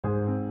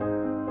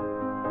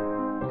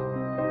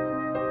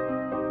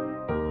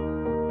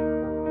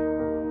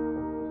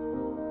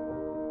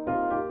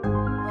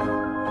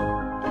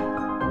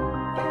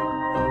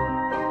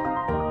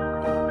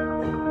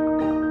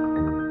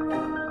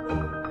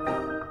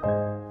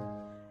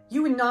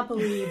would not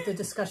believe the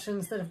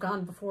discussions that have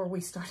gone before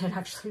we started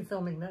actually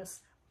filming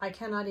this. I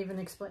cannot even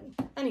explain.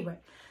 Anyway,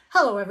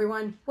 hello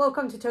everyone.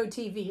 Welcome to Toad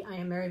TV. I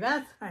am Mary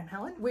Beth. I'm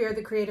Helen. We are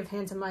the creative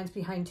hands and minds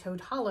behind Toad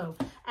Hollow.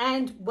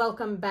 And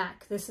welcome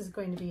back. This is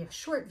going to be a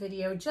short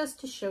video just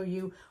to show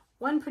you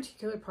one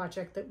particular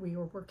project that we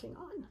were working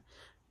on.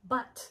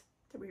 But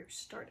that we are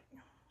starting.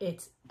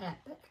 It's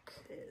epic.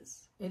 It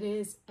is. It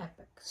is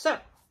epic. So,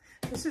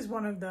 this is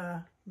one of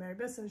the, Mary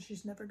Beth says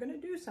she's never going to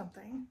do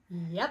something.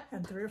 Yep.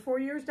 And 3 or 4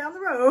 years down the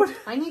road.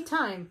 I need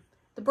time.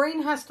 The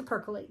brain has to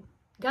percolate.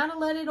 Gotta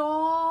let it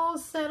all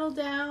settle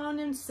down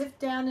and sift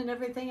down and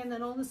everything, and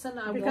then all of a sudden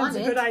I want it. Becomes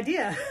a good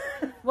idea.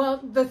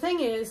 Well, the thing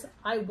is,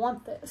 I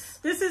want this.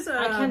 This is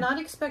I cannot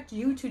expect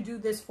you to do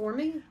this for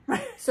me.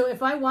 Right. So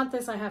if I want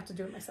this, I have to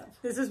do it myself.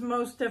 This is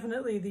most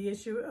definitely the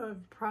issue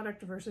of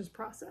product versus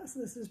process.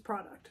 This is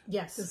product.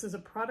 Yes. This is a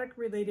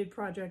product-related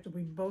project.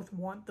 We both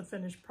want the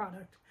finished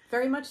product.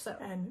 Very much so.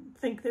 And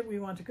think that we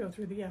want to go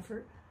through the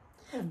effort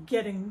of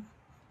getting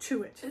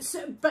to it.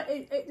 So, but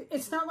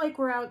it's not like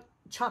we're out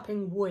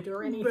chopping wood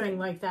or anything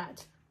like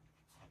that.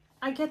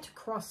 I get to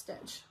cross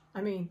stitch.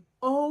 I mean,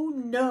 oh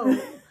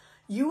no.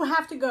 You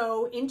have to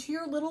go into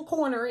your little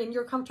corner in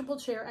your comfortable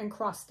chair and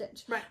cross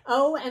stitch. Right.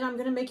 Oh, and I'm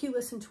going to make you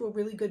listen to a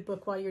really good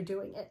book while you're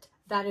doing it.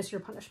 That is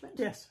your punishment.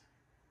 Yes.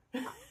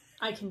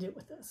 I can deal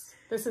with this.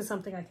 This is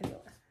something I can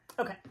deal with.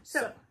 Okay.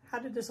 So how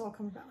did this all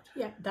come about?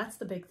 Yeah, that's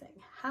the big thing.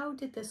 How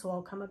did this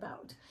all come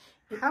about?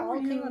 How were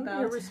you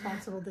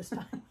irresponsible this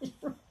time?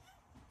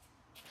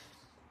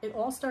 It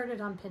all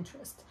started on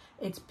Pinterest.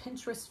 It's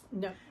Pinterest.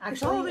 No, actually,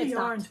 it's all the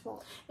yarn's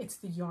fault. It's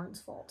the yarn's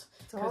fault.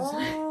 It's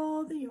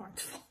all the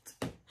yarn's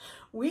fault.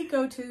 We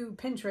go to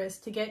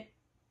Pinterest to get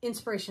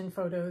inspiration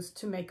photos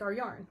to make our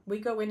yarn. We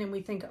go in and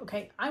we think,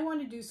 okay, I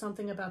want to do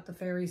something about the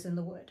fairies in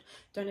the wood.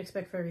 Don't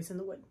expect fairies in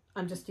the wood.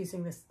 I'm just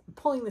using this,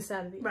 pulling this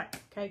out of the air. Right.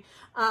 Okay.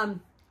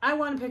 I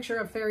want a picture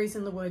of fairies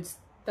in the woods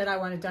that I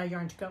want to dye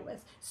yarn to go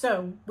with.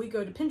 So we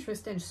go to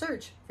Pinterest and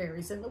search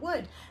fairies in the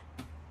wood.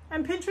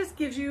 And Pinterest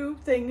gives you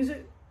things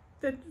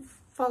that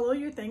follow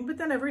your thing, but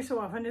then every so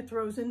often it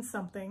throws in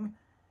something.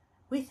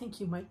 We think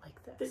you might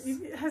like this.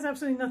 That has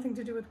absolutely nothing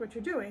to do with what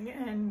you're doing.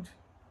 And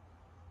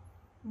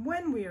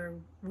when we are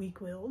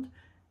weak-willed,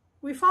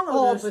 we follow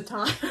all the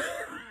time.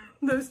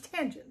 Those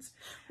tangents.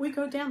 We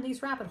go down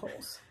these rabbit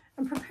holes.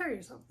 And prepare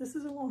yourself. This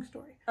is a long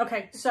story.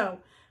 Okay, so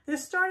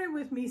this started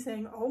with me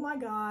saying, oh my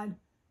God,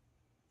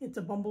 it's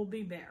a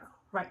bumblebee bear.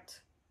 Right.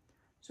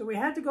 So we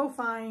had to go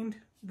find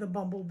the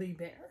bumblebee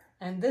bear.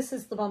 And this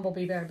is the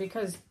bumblebee bear,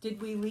 because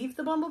did we leave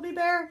the bumblebee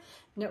bear?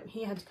 No,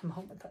 he had to come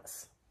home with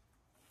us.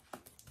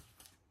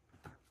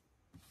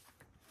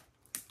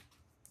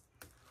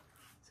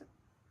 So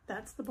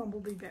that's the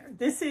bumblebee bear.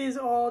 This is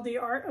all the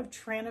art of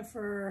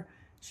Tranifer.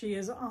 She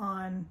is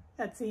on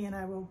Etsy, and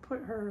I will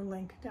put her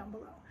link down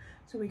below.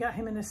 So we got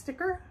him in a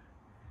sticker,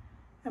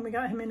 and we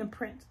got him in a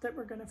print that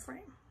we're going to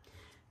frame.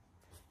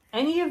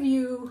 Any of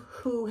you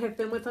who have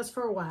been with us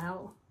for a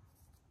while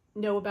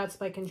know about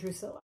Spike and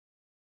Drusilla.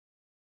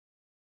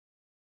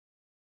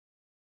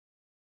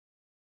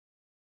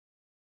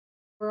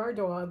 For our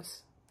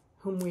dogs,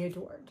 whom we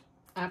adored,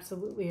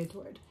 absolutely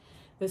adored.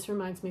 This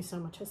reminds me so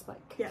much of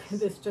Spike. Yes.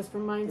 This just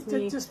reminds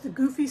me. Just the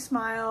goofy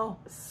smile.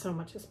 So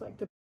much of Spike.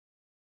 The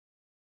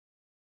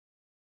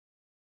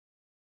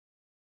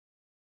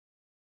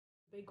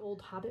big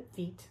old hobbit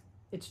feet.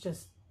 It's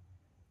just,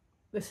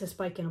 this is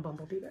Spike and a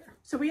bumblebee bear.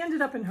 So we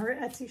ended up in her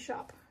Etsy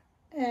shop,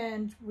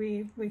 and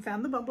we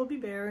found the bumblebee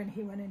bear, and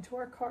he went into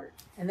our cart.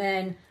 And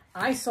then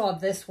I saw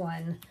this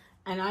one,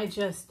 and I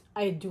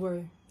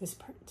adore this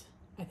print.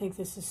 I think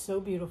this is so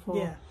beautiful.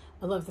 Yeah.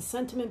 I love the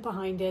sentiment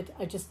behind it.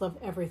 I just love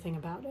everything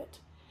about it.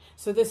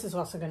 So this is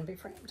also going to be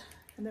framed.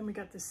 And then we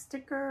got the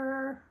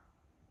sticker.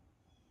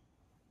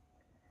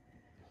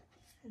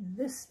 And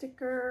this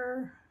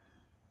sticker.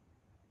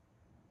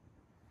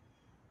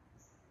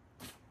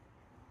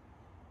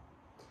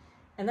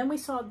 And then we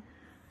saw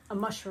a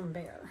mushroom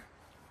bear.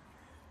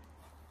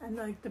 And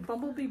like the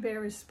bumblebee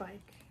bear is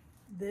Spike.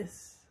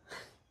 This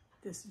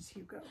is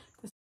Hugo.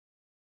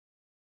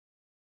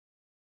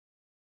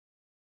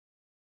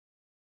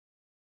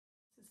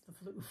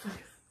 The floof.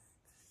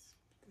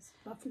 This is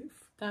my floof.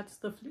 That's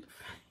the floof.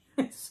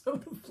 It's so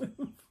the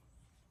floof.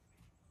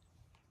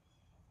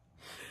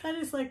 That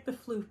is like the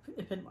floof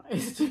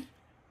epitomized. He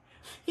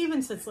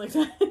even sits like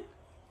that.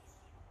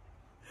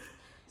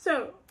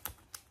 So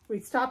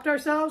we stopped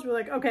ourselves. We're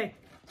like, okay,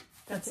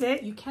 that's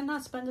it. You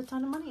cannot spend a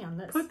ton of money on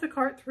this. Put the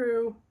cart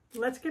through.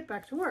 Let's get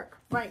back to work.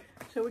 Right.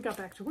 So we got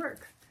back to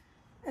work.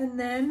 And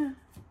then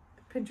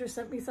Pinterest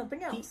sent me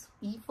something else.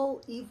 The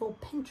evil, evil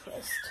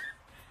Pinterest.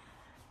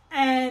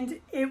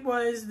 And it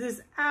was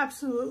this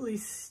absolutely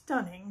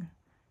stunning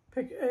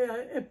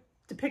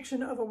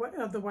depiction of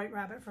the White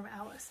Rabbit from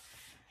Alice.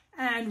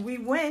 And we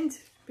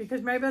went,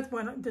 because Mary Beth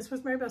went, this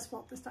was Mary Beth's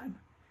fault this time,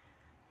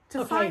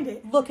 to find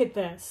it. Look at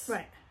this.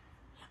 Right.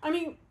 I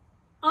mean,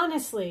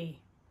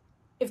 honestly,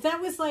 if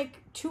that was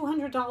like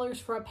 $200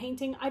 for a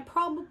painting, I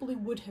probably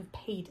would have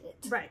paid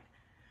it. Right.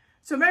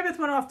 So Meredith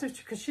went off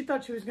because she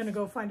thought she was going to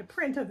go find a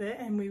print of it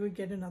and we would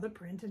get another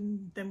print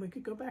and then we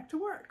could go back to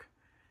work.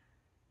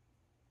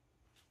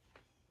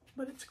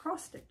 But it's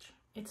cross stitch.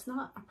 It's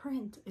not a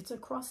print. It's a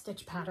cross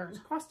stitch pattern. It's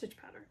a cross stitch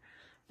pattern.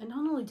 And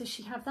not only does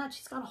she have that,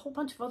 she's got a whole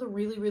bunch of other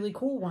really, really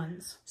cool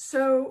ones.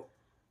 So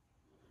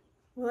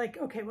we're like,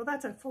 okay, well,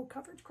 that's a full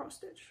coverage cross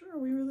stitch. Are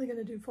we really going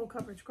to do full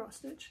coverage cross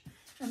stitch?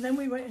 And then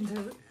we went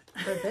into...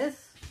 For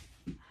this?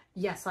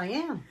 Yes, I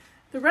am.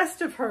 The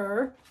rest of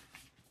her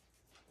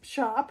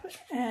shop,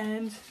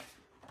 and...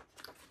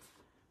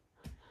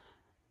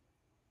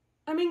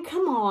 I mean,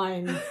 come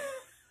on.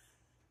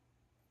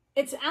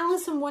 It's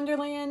Alice in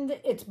Wonderland,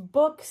 it's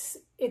books,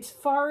 it's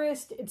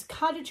forest, it's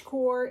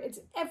cottagecore, it's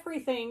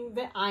everything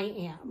that I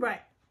am.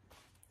 Right.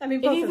 I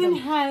mean, it even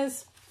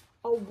has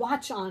a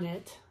watch on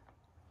it.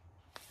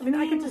 I mean,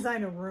 I could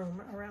design a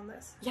room around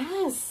this.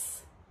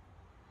 Yes.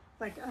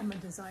 Like, I'm a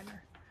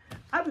designer.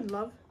 I would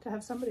love to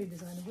have somebody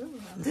design a room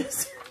around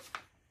this.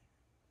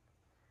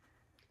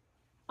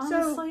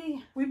 Honestly.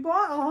 So, we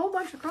bought a whole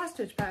bunch of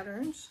cross-stitch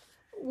patterns.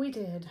 We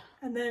did.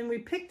 And then we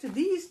picked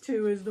these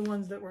two as the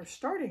ones that we're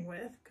starting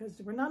with,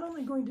 because we're not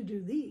only going to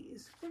do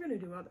these, we're going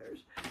to do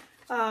others.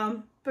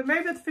 But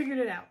Marybeth figured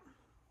it out.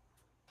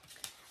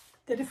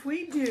 That if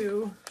we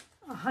do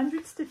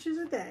 100 stitches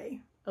a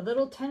day, a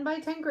little 10 by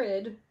 10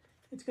 grid,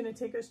 it's going to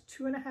take us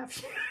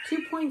 2.5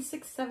 years.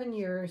 2.67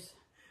 years.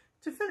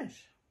 To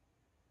finish.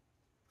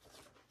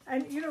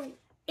 And, you know...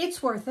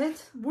 It's worth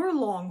it. We're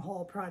long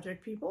haul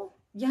project people.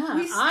 Yeah,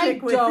 we I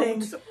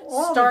don't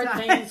start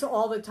things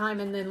all the time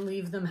and then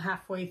leave them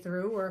halfway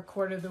through or a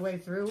quarter of the way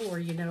through or,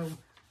 you know,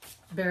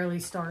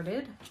 barely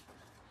started.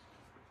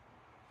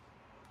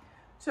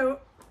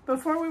 So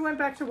before we went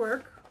back to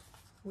work,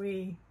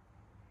 we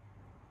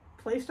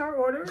placed our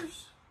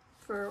orders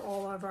for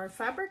all of our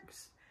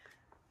fabrics,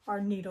 our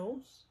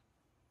needles,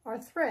 our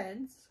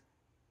threads.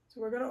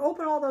 So we're going to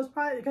open all those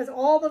because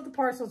all of the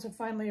parcels have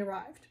finally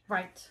arrived.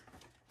 Right.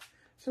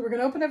 So we're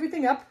going to open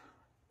everything up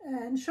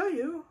and show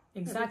you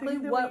exactly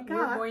what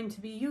we're going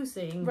to be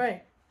using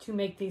to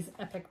make these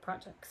epic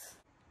projects.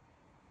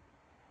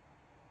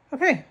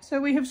 Okay, so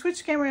we have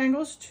switched camera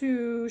angles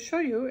to show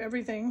you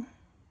everything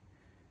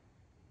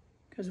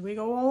because we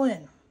go all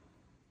in.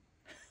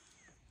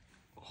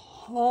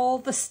 All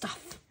the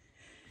stuff.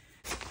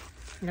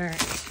 All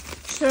right.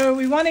 So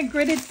we wanted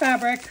gridded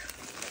fabric.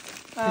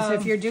 Because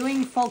if you're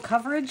doing full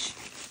coverage,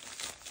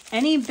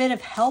 any bit of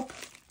help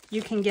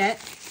you can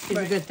get is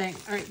a good thing.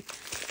 All right.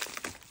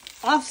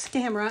 Off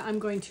camera, I'm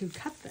going to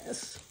cut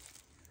this.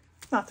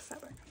 Not the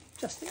fabric,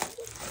 just the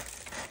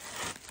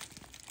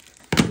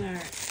end. All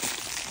right.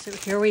 So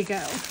here we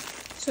go.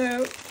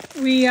 So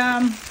we,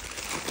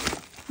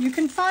 you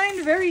can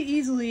find very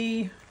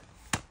easily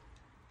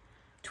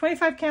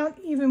 25 count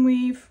even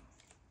weave,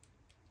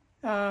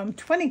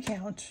 20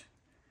 count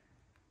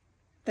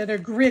that are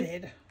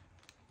gridded,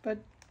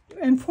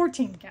 and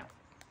 14 count.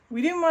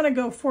 We didn't want to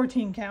go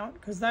 14 count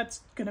because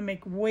that's going to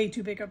make way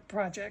too big a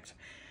project.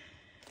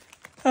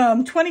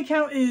 20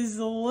 count is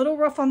a little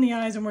rough on the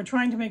eyes and we're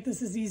trying to make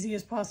this as easy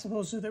as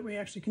possible so that we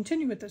actually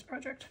continue with this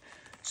project.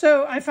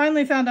 So I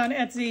finally found on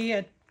Etsy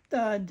at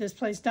this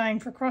place, Dying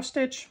for Cross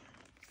Stitch.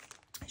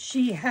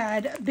 She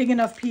had big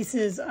enough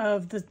pieces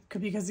of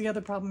because the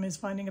other problem is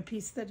finding a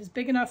piece that is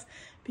big enough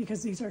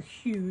because these are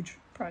huge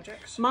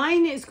projects.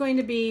 Mine is going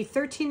to be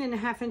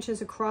 13.5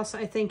 inches across,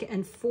 I think,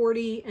 and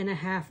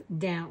 40.5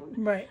 down.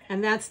 Right.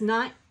 And that's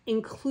not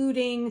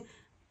including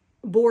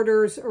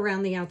borders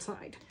around the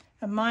outside.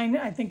 And mine,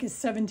 I think, is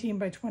 17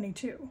 by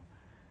 22.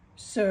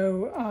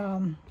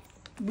 So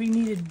we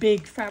needed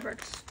big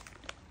fabrics.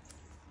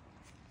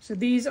 So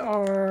these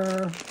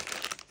are,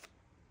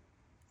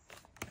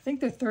 I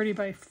think they're 30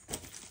 by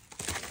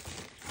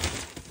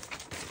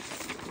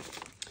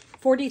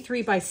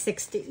 43 by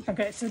 60.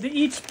 Okay, so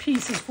each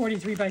piece is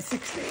 43 by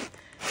 60.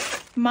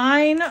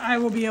 Mine, I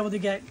will be able to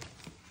get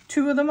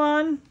 2 of them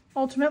on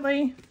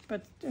ultimately,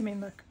 but I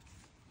mean, look,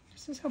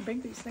 this is how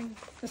big this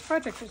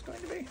project is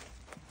going to be.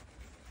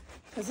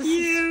 This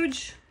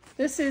huge.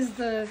 This is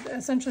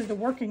essentially the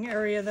working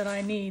area that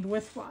I need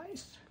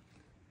width-wise.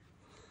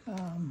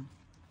 And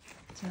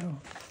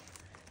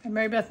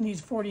Marybeth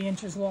needs 40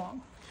 inches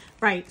long.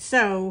 Right,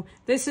 so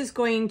this is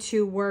going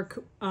to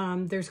work.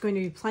 There's going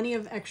to be plenty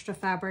of extra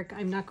fabric.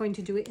 I'm not going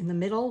to do it in the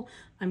middle.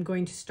 I'm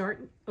going to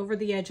start over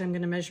the edge. I'm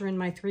going to measure in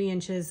my 3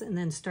 inches and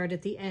then start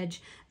at the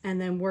edge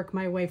and then work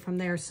my way from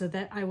there so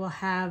that I will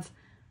have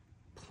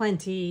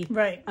plenty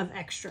of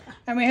extra.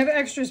 And we have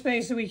extra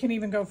space so we can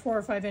even go 4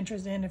 or 5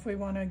 inches in if we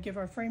want to give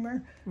our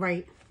framer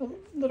a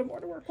little more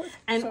to work with.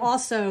 And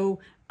also,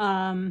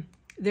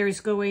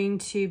 there's going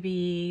to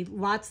be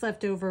lots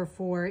left over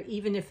for,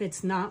 even if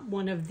it's not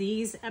one of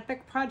these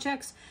epic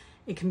projects,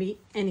 it can be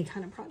any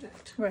kind of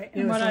project. Right.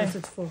 And as long as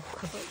it's full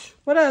coverage.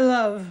 What I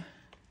love,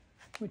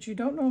 which you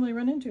don't normally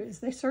run into, is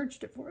they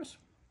serged it for us.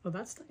 Oh,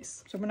 that's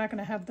nice. So we're not going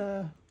to have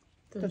the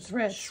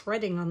thread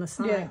shredding on the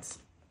sides.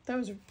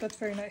 Yeah, that's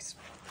very nice.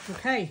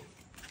 Okay.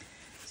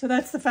 So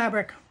that's the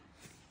fabric.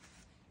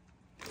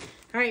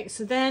 All right,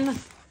 so then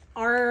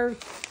our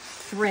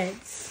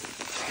threads.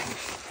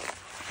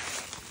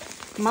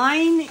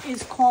 Mine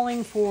is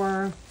calling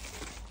for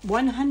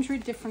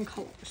 100 different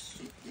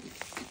colors.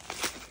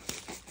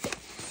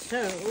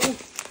 So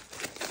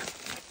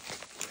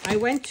I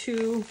went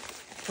to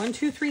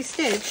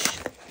 123stitch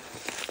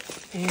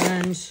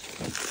and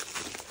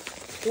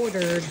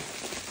ordered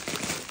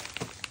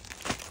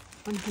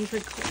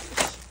 100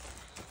 colors.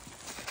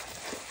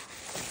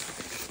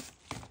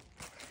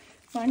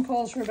 Mine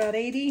calls for about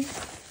 80.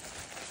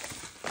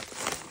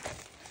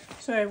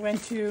 So I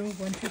went to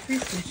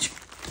 123stitch.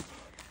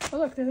 Oh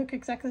look, they look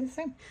exactly the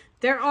same.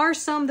 There are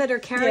some that are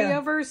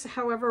carryovers. Yeah.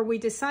 However, we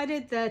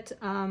decided that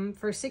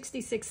for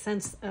 66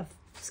 cents a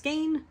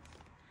skein,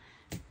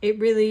 it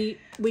really,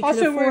 we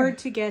could afford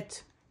to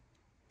get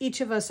each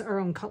of us our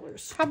own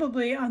colors.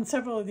 Probably on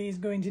several of these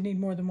going to need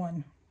more than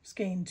one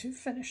skein to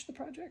finish the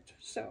project.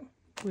 So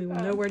we will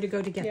know where to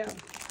go to get them.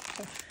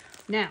 So.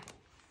 Now,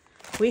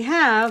 we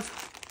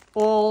have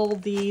all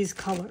these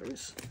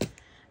colors.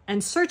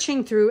 And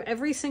searching through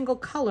every single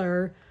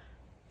color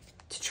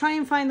to try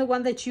and find the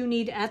one that you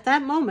need at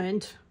that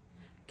moment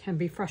can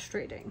be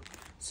frustrating.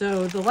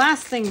 So the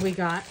last thing we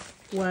got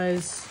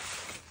was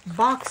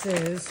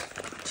boxes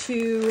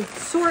to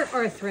sort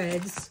our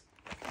threads,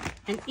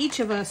 and each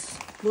of us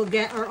will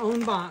get our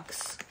own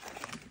box.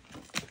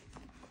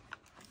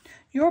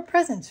 Your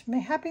present.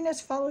 May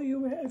happiness follow you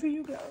wherever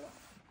you go.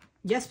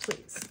 Yes,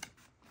 please.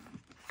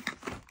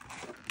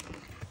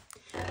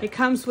 It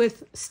comes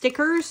with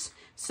stickers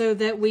so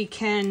that we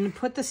can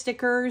put the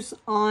stickers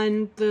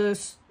on the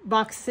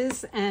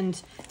boxes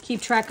and keep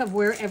track of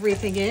where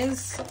everything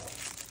is.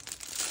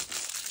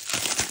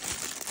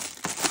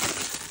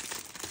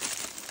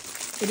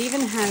 It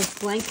even has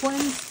blank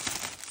ones,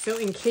 so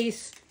in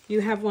case you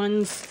have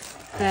ones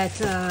that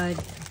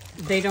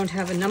they don't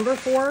have a number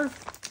for,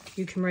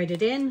 you can write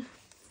it in.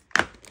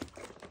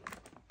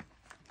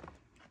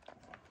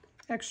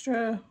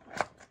 Extra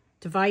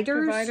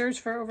dividers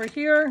for over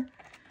here.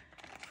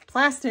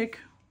 Plastic.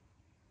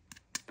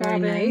 Very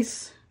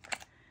nice.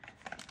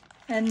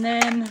 And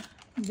then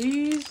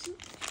these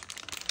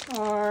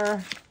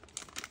are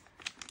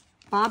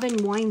bobbin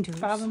winders.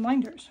 Bobbin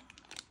winders.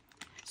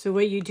 So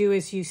what you do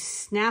is you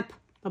snap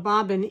the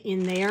bobbin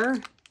in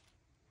there.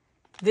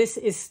 This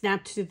is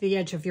snapped to the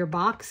edge of your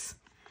box,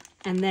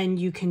 and then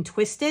you can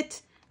twist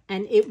it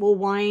and it will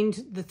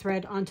wind the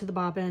thread onto the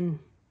bobbin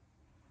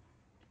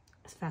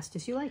as fast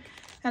as you like.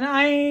 And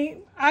I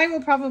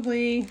will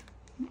probably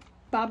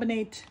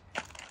bobbinate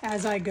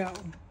as I go.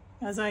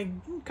 As I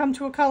come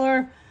to a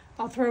color,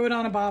 I'll throw it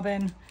on a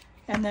bobbin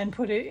and then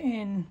put it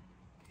in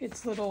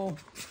its little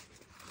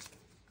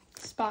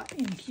spot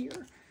in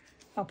here.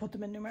 I'll put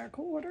them in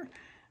numerical order.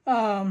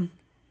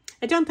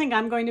 I don't think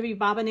I'm going to be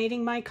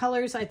bobbinating my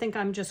colors. I think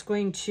I'm just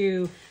going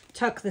to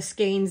tuck the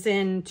skeins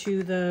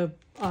into the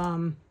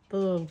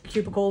little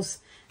cubicles.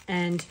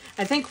 And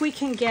I think we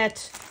can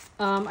get,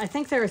 I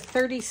think there are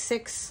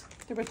 36.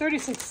 There were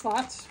 36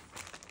 slots.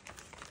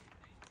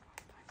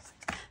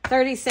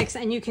 36,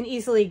 and you can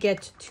easily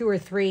get 2 or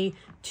 3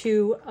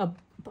 to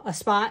a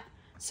spot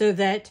so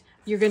that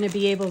you're going to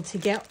be able to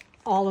get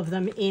all of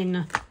them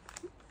in.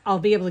 I'll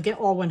be able to get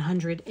all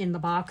 100 in the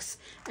box.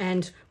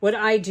 And what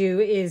I do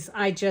is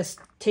I just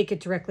take it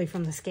directly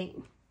from the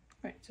skein.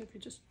 Right, so if you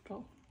just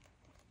pull.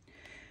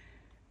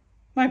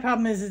 My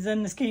problem is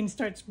then the skein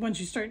starts, once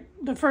you start,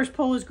 the first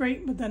pull is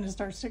great, but then it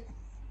starts to.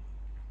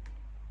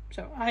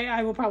 So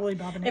I will probably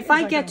bobbinate. If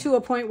I get to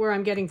a point where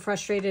I'm getting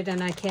frustrated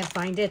and I can't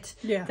find it,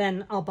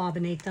 then I'll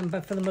bobbinate them.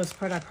 But for the most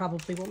part, I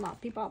probably will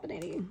not be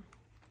bobbinating.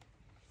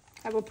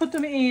 I will put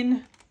them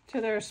in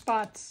to their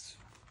spots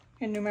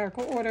in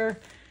numerical order.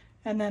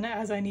 And then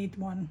as I need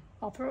one,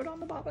 I'll throw it on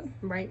the bobbin.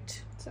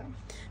 Right.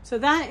 So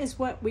that is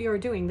what we are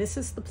doing. This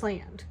is the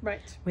plan.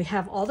 Right. We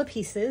have all the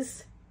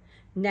pieces.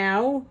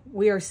 Now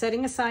we are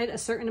setting aside a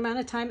certain amount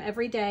of time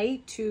every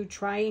day to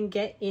try and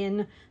get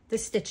in the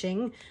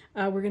stitching.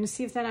 We're going to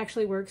see if that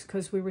actually works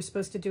because we were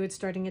supposed to do it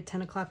starting at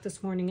 10 o'clock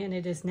this morning and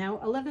it is now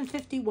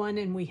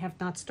 11:51 and we have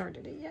not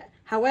started it yet.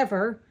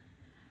 However,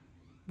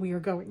 we are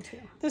going to.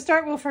 The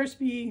start will first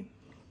be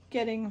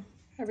getting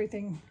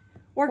everything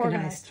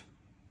organized.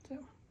 So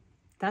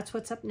that's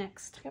what's up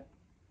next. Yep.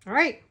 All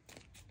right.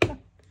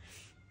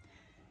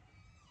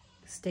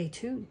 Stay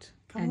tuned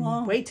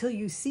and wait till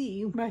you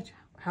see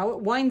how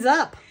it winds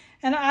up.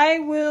 And I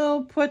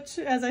will put,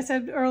 as I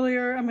said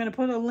earlier, I'm going to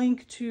put a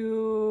link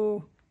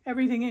to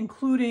everything,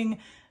 including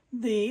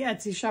the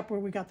Etsy shop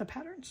where we got the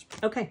patterns.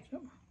 Okay. So.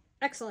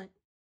 Excellent.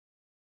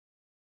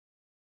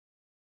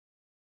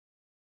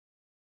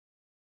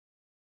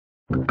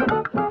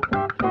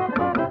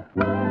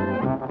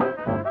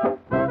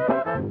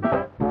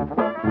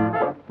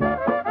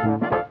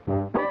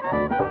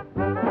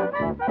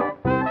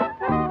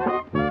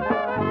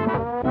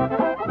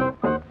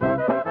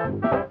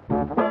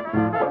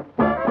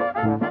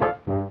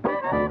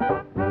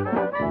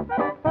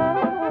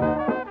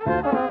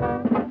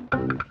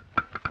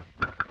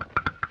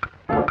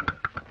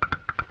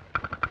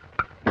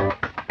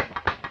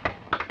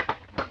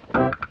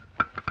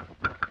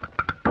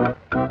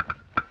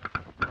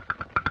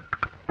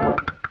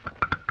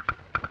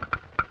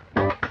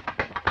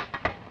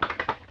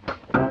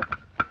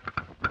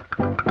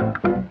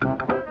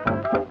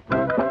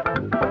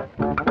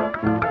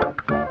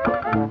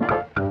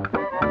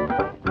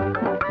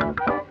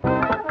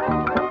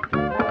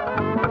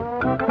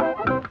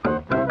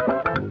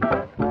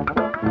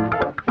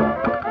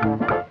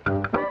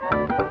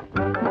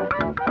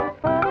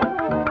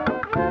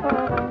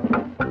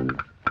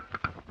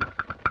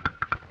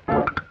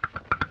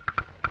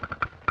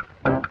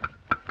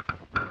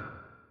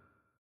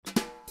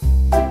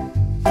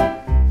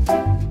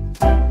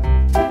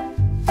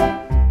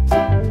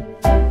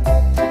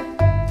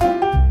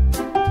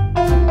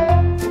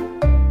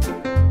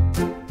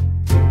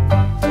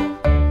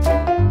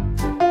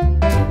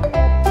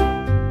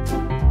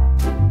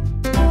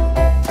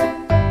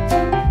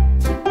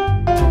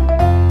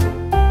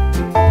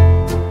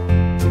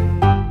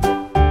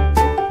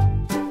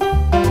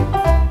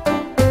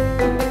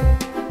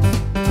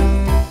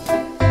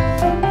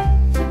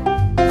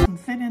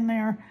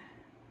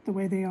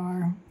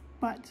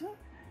 but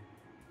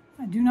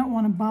I do not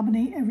want to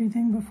bobbinate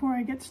everything before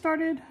I get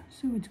started,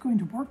 so it's going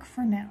to work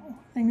for now.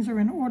 Things are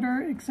in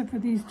order except for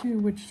these two,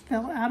 which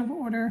fell out of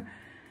order.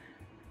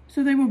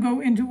 So they will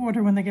go into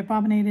order when they get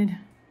bobbinated.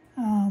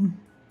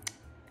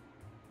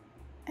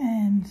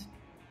 And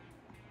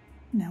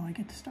now I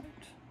get to start.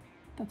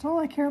 That's all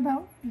I care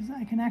about, is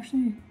I can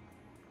actually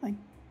like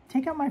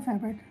take out my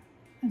fabric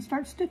and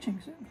start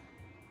stitching soon.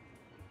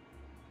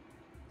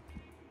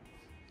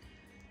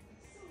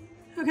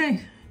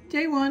 Okay,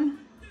 day one.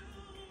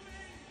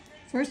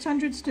 First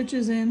 100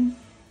 stitches in.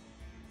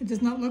 It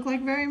does not look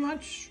like very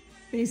much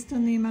based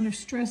on the amount of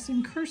stress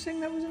and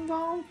cursing that was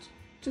involved.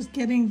 Just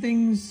getting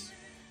things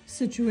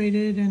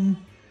situated and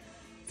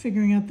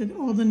figuring out that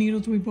all the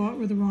needles we bought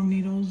were the wrong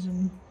needles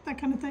and that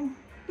kind of thing.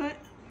 But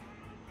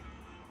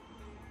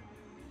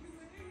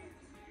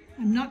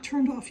I'm not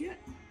turned off yet.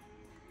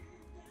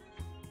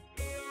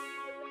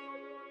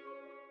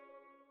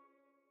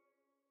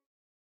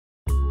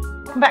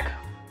 I'm back.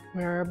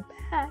 We're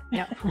back.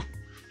 Yeah.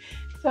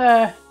 It's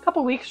a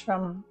couple weeks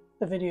from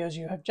the videos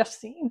you have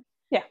just seen.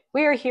 Yeah,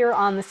 we're here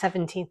on the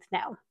 17th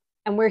now,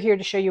 and we're here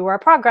to show you our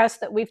progress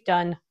that we've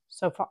done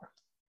so far.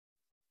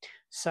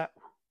 So,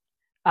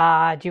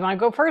 do you want to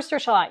go first or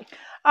shall I?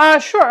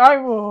 Sure, I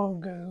will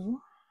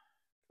go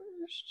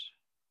first.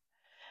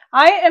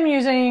 I am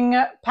using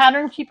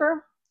Pattern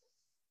Keeper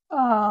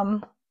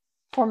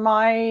for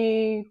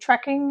my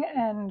trekking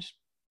and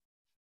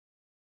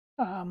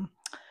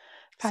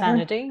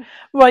Sanity.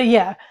 Well,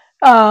 yeah.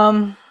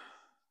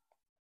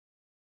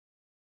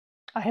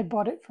 I had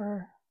bought it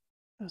for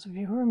those of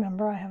you who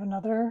remember. I have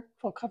another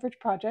full coverage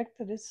project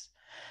that is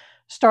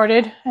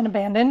started and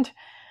abandoned.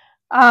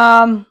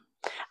 I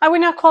would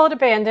not call it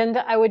abandoned.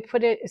 I would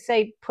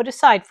say put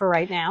aside for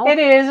right now. It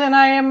is, and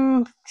I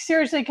am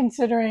seriously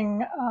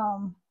considering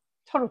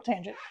total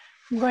tangent.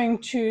 I'm going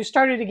to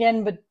start it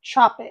again, but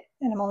chop it,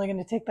 and I'm only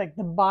going to take like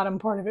the bottom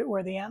part of it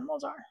where the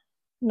animals are.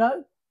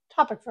 No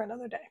topic for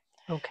another day.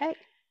 Okay.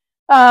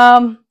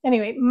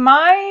 Anyway,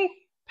 my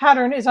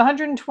pattern is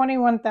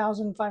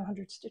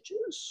 121,500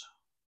 stitches.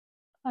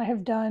 I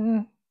have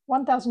done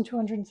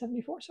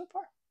 1,274 so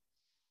far.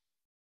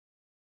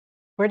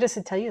 Where does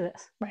it tell you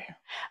this? Right here.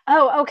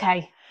 Oh,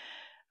 okay.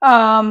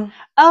 Oh,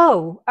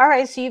 all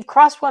right. So you've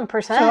crossed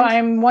 1%. So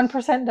I'm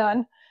 1%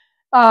 done.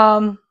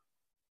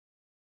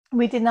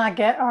 We did not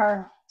get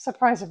our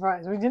surprise.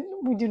 We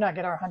do not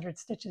get our 100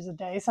 stitches a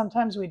day.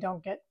 Sometimes we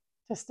don't get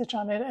to stitch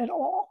on it at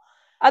all.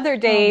 Other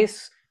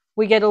days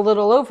we get a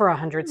little over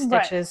 100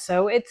 stitches. Right.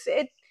 So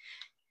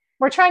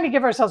we're trying to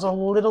give ourselves a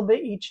little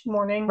bit each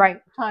morning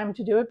time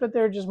to do it, but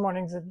there are just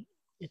mornings that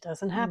it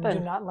doesn't happen.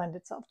 Do not lend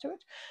itself to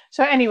it.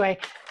 So anyway,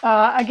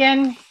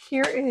 again,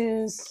 here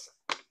is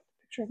a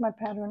picture of my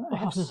pattern.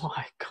 Oh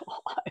my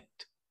God.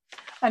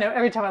 I know,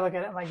 every time I look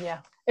at it, I'm like,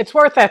 yeah. It's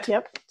worth it.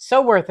 Yep.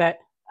 So worth it.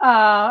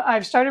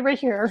 I've started right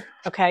here.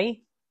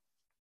 Okay.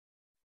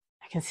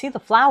 I can see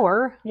the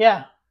flower. Yeah.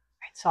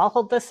 All right, so I'll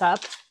hold this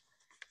up.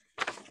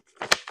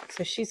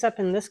 So she's up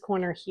in this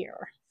corner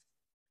here.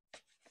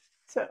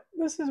 So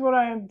this is what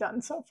I have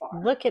done so far.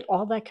 Look at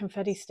all that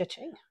confetti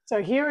stitching.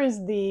 So here is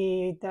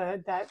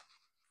that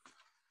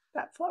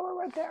flower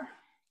right there.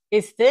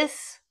 Is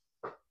this?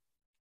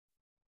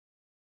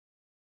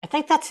 I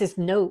think that's his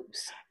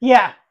nose.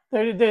 Yeah.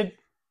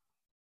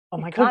 Oh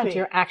my God,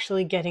 you're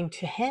actually getting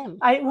to him.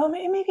 Well,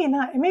 maybe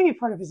not. It may be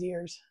part of his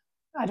ears.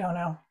 I don't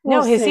know.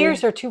 No, his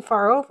ears are too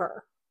far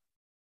over.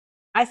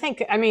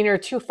 Or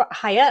too far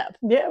high up.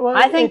 Yeah, well,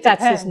 I think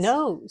that's his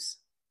nose.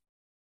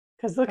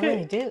 Because look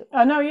at do.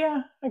 Oh no,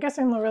 yeah. I guess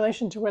in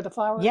relation to where the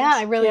flower is. Yeah,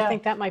 I really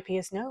think that might be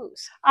his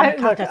nose.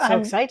 That's so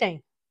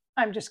exciting.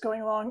 I'm just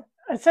going along.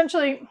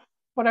 Essentially,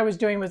 what I was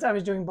doing was I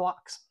was doing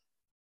blocks,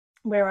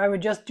 where I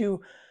would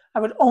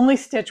only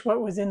stitch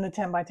what was in the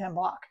 10 by 10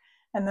 block,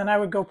 and then I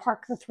would go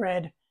park the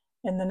thread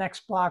in the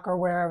next block or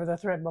wherever the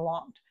thread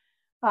belonged.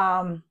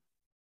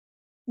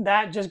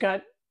 That just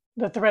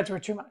the threads were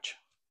too much.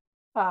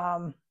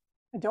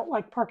 I don't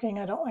like parking.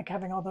 I don't like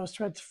having all those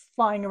threads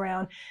flying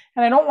around,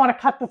 and I don't want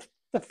to cut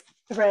the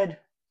thread.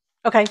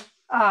 Okay.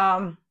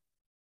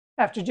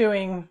 After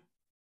doing,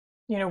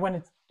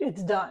 when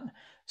it's done.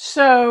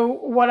 So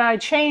what I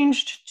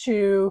changed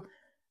to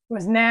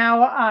was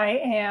now I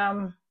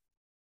am,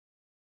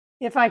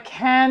 if I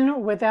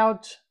can,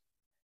 without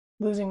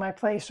losing my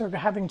place or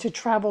having to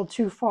travel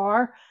too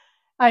far,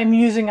 I'm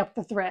using up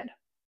the thread.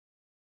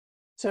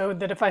 So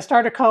that if I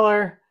start a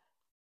color,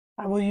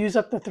 I will use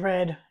up the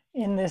thread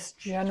in this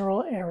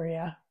general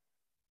area.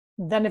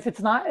 Then if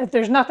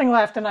there's nothing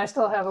left and I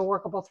still have a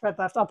workable thread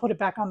left, I'll put it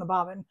back on the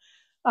bobbin.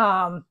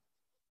 I'm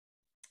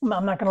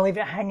not going to leave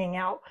it hanging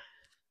out.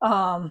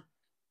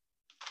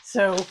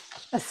 So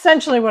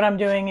essentially what I'm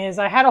doing is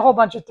I had a whole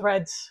bunch of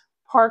threads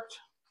parked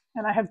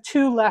and I have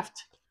 2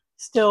 left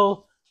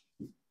still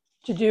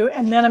to do.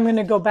 And then I'm going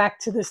to go back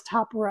to this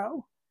top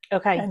row.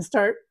 Okay. And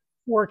start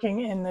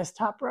working in this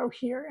top row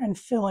here and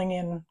filling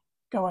in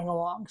going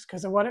along,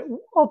 because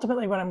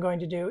ultimately what I'm going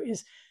to do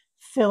is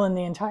fill in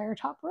the entire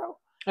top row.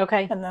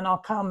 Okay. And then I'll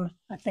come,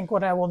 I think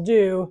what I will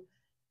do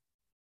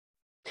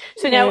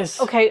So now, is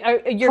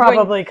okay, you're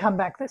probably come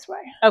back this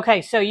way.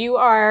 Okay, so you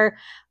are,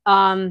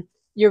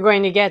 you're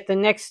going to get the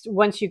next,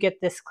 once you get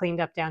this cleaned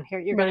up down here,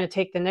 you're going to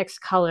take the next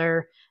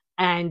color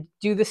and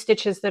do the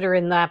stitches that are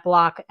in that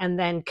block and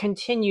then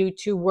continue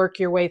to work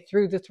your way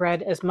through the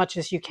thread as much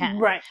as you can.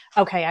 Right.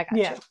 Okay, I got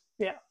you.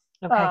 Yeah.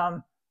 Okay.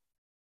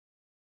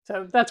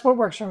 So that's what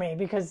works for me,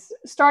 because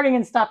starting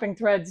and stopping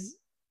threads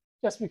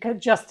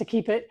just to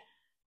keep it,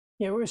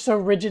 so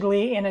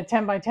rigidly in a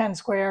 10 by 10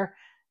 square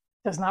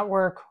does not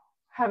work.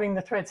 Having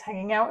the threads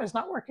hanging out is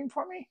not working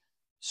for me.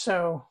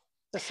 So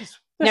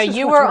now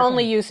you were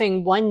only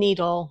using one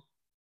needle.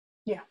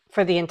 Yeah.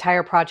 For the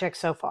entire project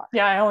so far.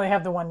 Yeah, I only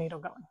have the one needle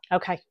going.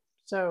 Okay.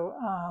 So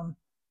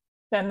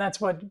then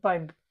that's what,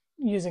 by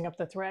using up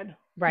the thread,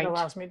 it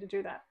allows me to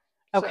do that.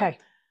 Okay.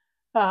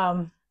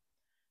 So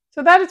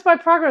that is my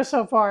progress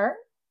so far.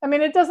 I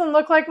mean, it doesn't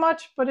look like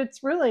much, but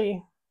it's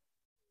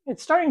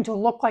starting to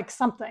look like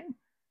something.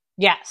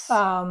 Yes.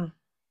 I'm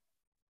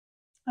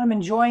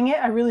enjoying it.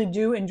 I really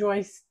do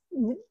enjoy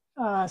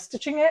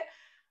stitching it,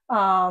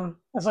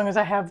 as long as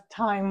I have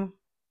time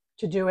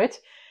to do it.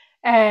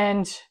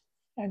 And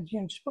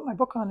just put my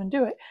book on and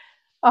do it.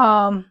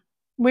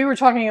 We were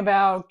talking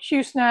about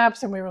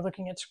Q-snaps and we were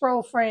looking at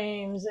scroll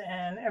frames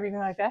and everything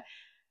like that.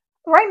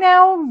 Right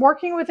now, I'm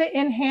working with it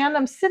in hand.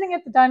 I'm sitting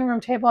at the dining room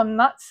table. I'm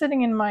not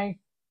sitting in my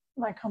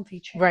comfy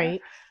chair.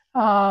 Right.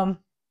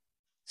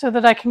 So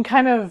that I can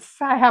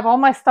I have all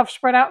my stuff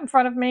spread out in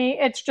front of me.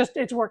 It's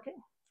working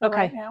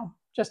right now.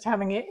 Just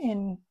having it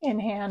in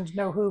hand,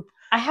 no hoop.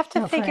 I have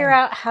to figure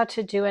out how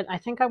to do it. I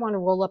think I want to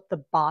roll up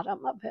the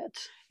bottom of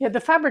it. Yeah,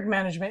 the fabric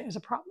management is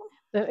a problem.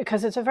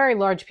 Because it's a very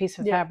large piece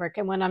of fabric.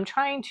 And when I'm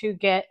trying to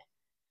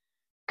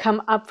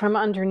come up from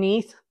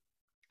underneath,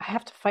 I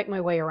have to fight my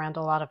way around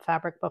a lot of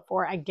fabric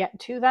before I get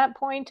to that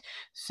point.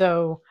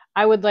 So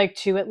I would like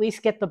to at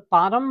least get the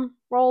bottom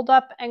rolled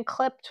up and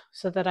clipped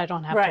so that I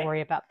don't have to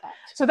worry about that.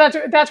 So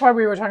that's why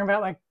we were talking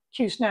about like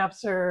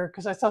Q-snaps,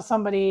 because I saw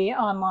somebody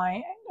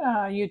online,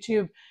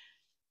 YouTube,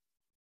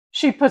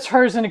 she puts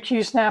hers in a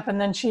Q-snap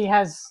and then she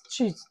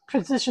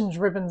positions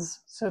ribbons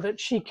so that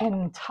she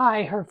can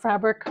tie her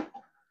fabric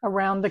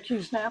around the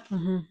Q-snap,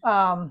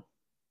 so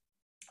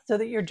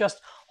that you're just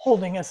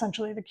holding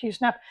essentially the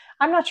Q-snap.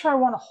 I'm not sure I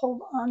want to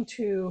hold on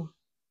to.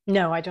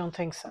 No, I don't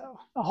think so.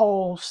 A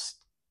whole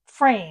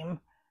frame,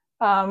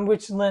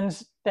 which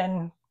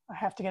then I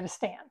have to get a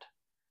stand.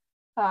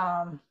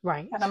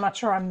 Right. And I'm not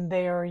sure I'm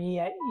there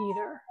yet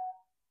either.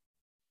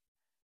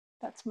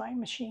 That's my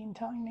machine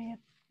telling me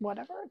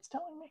whatever it's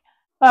telling me.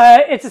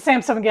 It's a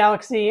Samsung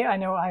Galaxy. I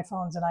know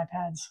iPhones and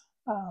iPads,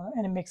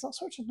 and it makes all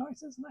sorts of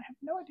noises, and I have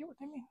no idea what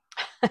they mean.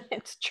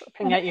 It's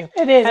chirping at you.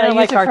 It is. I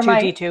like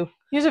R2-D2.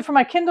 Use it for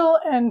my Kindle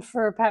and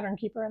for Pattern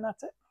Keeper, and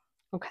that's it.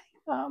 Okay.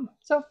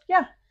 So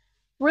yeah,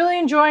 really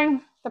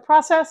enjoying the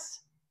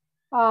process,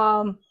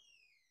 and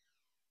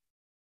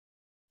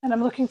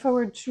I'm looking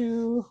forward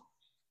to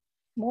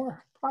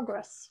more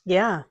progress.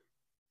 Yeah.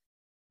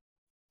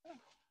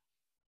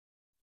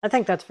 I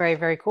think that's very,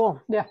 very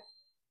cool. Yeah.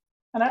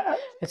 And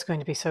it's going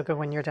to be so good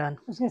when you're done.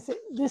 I was going to say,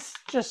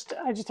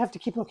 I just have to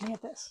keep looking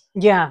at this.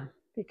 Yeah.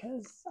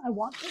 Because I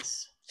want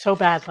this. So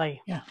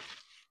badly. Yeah.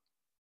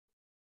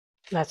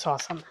 That's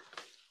awesome.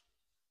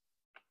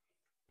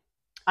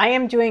 I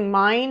am doing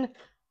mine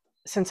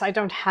since I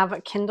don't have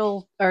a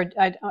Kindle, or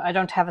I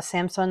don't have a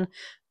Samsung.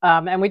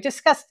 And we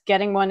discussed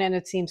getting one and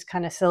it seems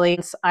kind of silly.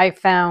 I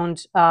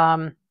found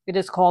it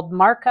is called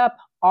Markup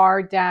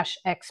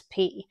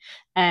R-XP,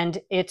 and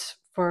it's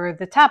for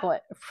the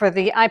tablet, for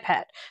the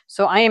iPad.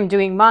 So I am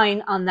doing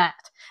mine on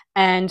that.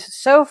 And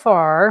so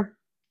far,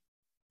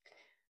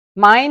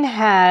 mine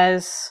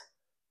has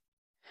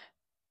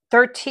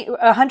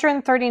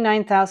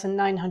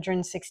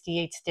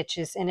 139,968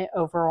 stitches in it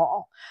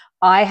overall.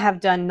 I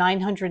have done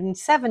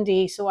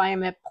 970, so I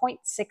am at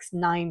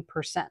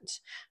 0.69%.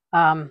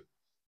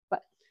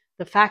 But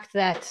the fact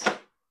that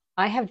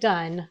I have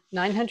done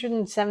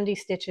 970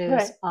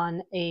 stitches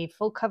on a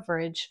full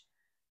coverage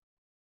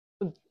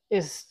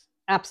is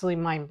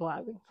absolutely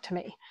mind-blowing to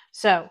me.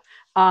 So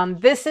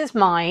this is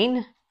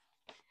mine.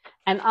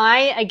 And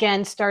I,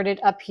 again, started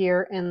up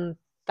here in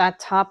that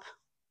top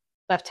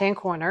left-hand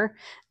corner.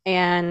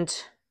 And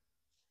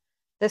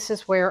this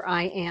is where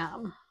I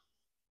am.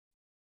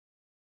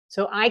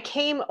 So I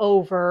came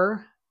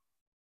over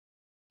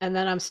and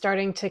then I'm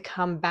starting to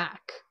come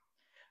back.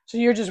 So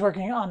you're just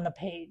working on the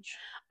page.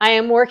 I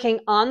am working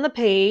on the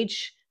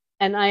page,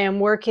 and I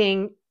am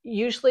working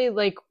usually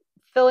like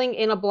filling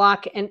in a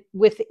block and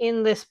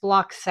within this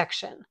block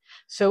section.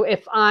 So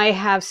if I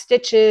have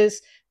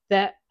stitches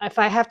that, if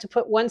I have to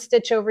put one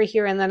stitch over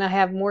here and then I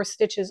have more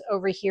stitches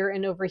over here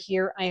and over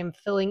here, I am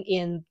filling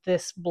in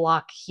this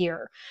block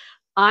here.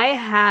 I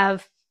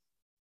have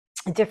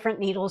different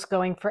needles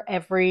going for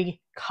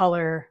every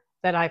color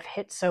that I've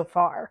hit so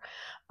far.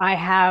 I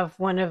have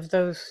one of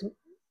those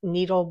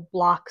needle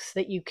blocks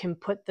that you can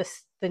put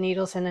the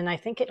needles in, and I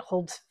think it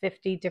holds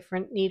 50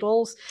 different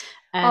needles.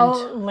 And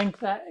I'll link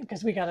that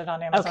because we got it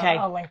on Amazon. Okay.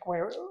 I'll link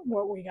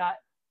what we got.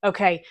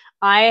 Okay.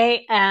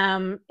 I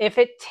am, if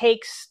it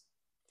takes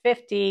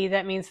 50,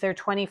 that means they're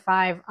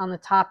 25 on the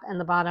top and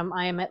the bottom.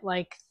 I am at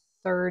like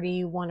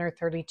 31 or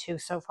 32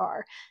 so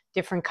far,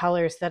 different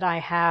colors that I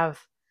have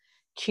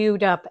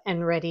queued up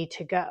and ready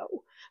to go.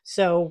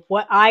 So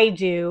what I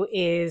do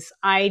is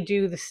I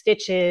do the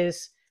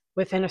stitches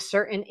within a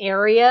certain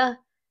area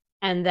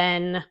and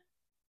then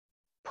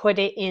put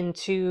it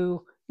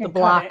into the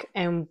block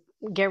and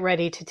get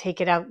ready to take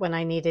it out when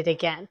I need it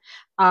again.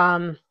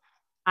 I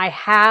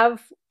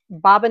have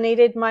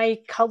bobbinated my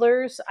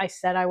colors. I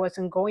said I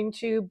wasn't going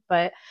to,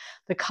 but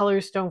the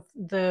colors don't,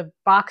 the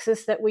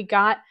boxes that we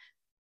got,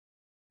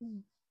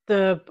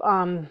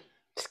 the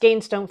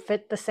skeins don't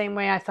fit the same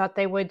way I thought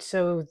they would,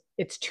 so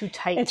it's too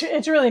tight.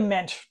 It's really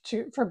meant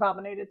for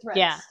bobbinated threads.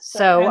 Yeah,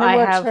 so and it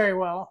works very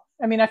well.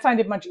 I mean, I find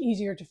it much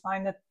easier to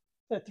find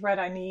the thread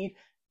I need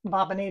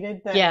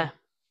bobbinated than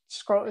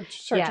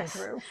searching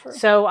through.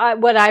 So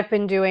what I've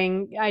been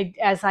doing,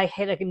 as I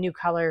hit a new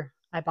color,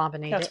 I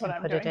bobbinate it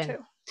and put it in.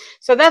 Too.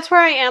 So that's where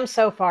I am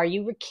so far.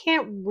 You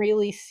can't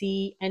really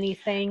see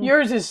anything.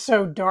 Yours is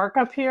so dark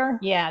up here.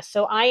 Yeah,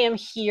 so I am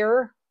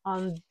here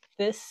on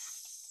this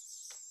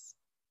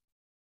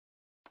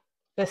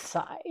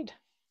side.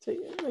 So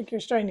like you're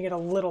starting to get a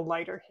little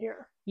lighter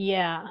here.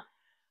 Yeah.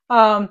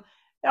 On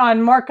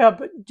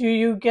markup, do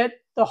you get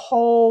the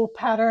whole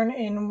pattern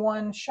in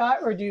one shot,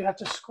 or do you have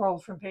to scroll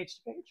from page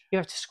to page? You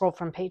have to scroll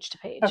from page to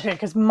page. Okay,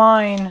 because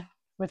mine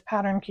with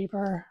Pattern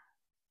Keeper.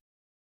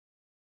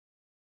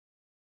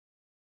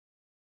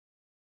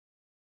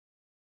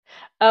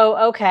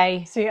 Oh,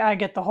 okay. See, I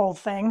get the whole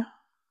thing.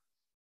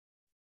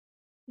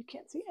 You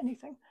can't see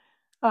anything.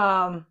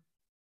 So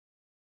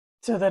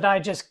that I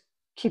just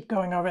keep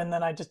going over and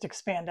then I just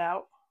expand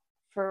out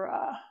for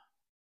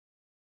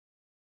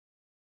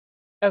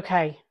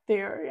okay, the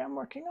area I'm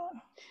working on.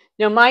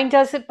 No, mine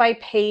does it by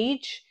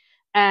page,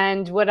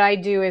 and what I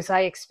do is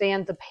I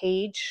expand the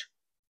page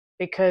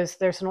because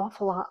there's an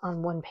awful lot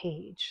on one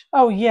page.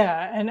 Oh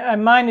yeah,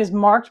 and mine is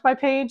marked by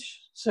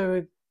page,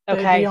 so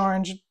the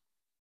orange.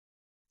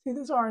 See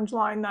this orange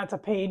line? That's a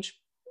page.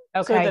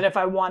 Okay. So that if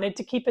I wanted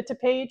to keep it to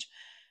page,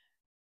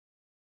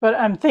 but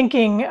I'm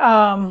thinking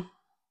I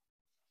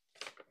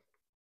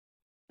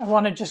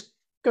want to just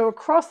go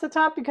across the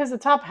top because the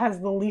top has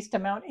the least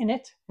amount in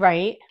it.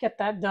 Right. Get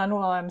that done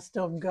while I'm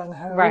still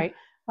gung-ho. Right.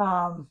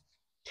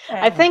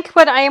 I think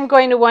what I am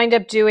going to wind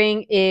up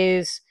doing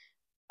is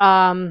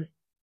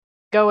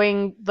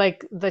going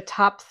like the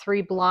top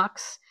 3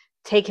 blocks,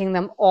 taking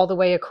them all the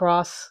way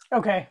across.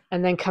 Okay.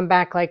 And then come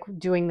back like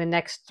doing the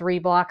next 3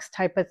 blocks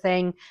type of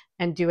thing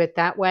and do it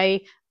that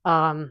way.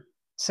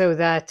 So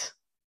that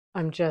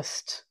I'm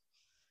just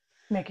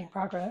making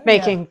progress.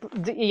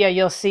 Yeah,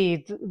 you'll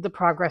see the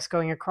progress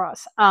going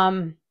across.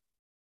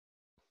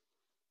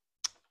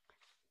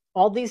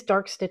 All these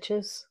dark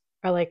stitches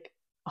are like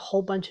a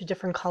whole bunch of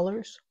different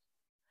colors,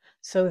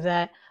 so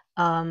that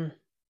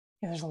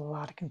there's a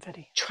lot of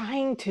confetti.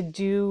 I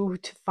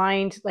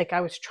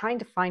was trying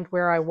to find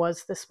where I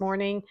was this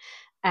morning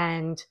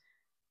and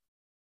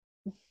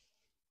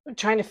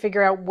trying to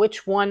figure out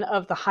which one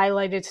of the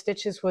highlighted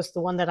stitches was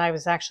the one that I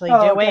was actually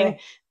doing. Okay.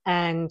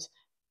 And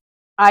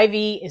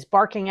Ivy is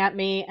barking at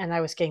me and I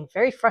was getting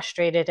very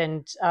frustrated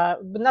and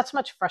but not so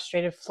much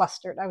frustrated,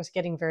 flustered. I was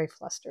getting very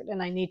flustered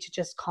and I need to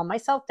just calm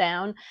myself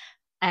down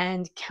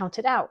and count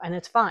it out and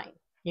it's fine,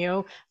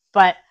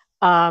 but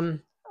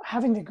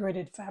having the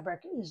gridded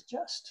fabric is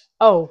just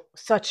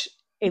such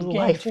a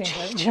life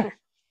changer.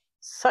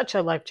 Such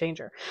a life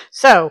changer.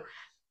 So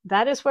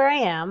that is where I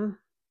am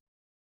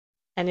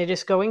and it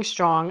is going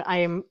strong. I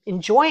am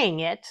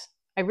enjoying it.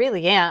 I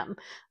really am.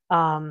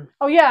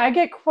 I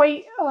get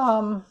quite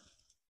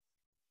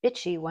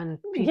itchy when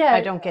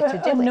I don't get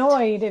to do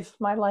annoyed if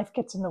my life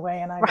gets in the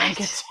way and I don't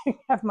get to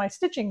have my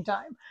stitching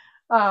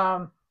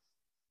time.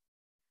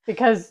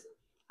 Because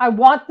I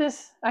want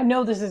this, I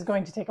know this is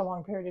going to take a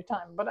long period of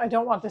time, but I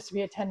don't want this to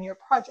be a 10-year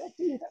project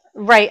either.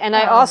 Right. And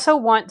I also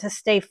want to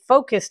stay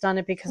focused on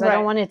it because I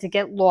don't want it to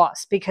get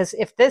lost. Because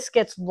if this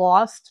gets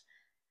lost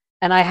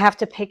and I have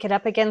to pick it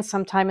up again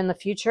sometime in the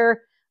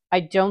future, I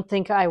don't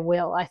think I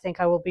will. I think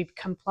I will be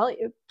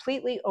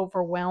completely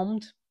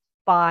overwhelmed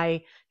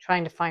by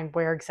trying to find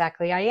where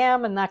exactly I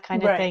am and that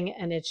kind of thing.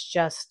 And it's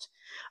just,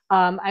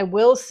 I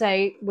will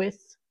say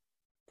with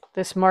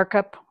this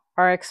markup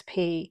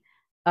RXP,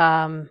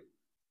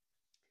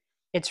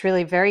 it's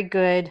really very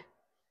good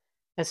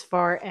as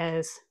far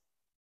as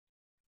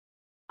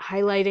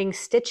highlighting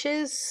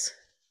stitches.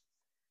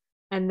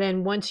 And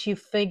then once you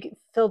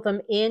fill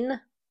them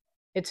in,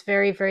 it's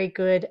very, very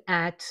good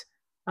at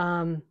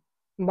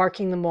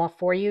marking them off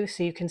for you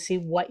so you can see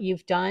what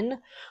you've done.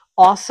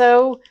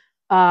 Also,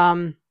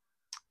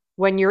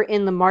 when you're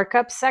in the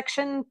markup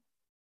section,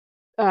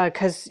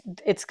 because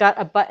it's got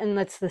a button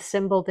that's the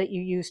symbol that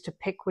you use to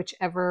pick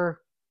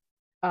whichever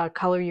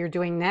color you're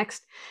doing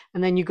next,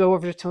 and then you go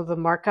over to the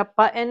markup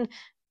button,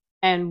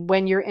 and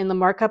when you're in the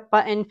markup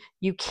button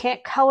you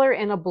can't color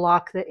in a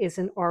block that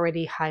isn't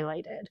already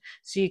highlighted,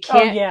 so you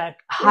can't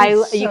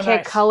you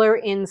can't color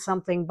in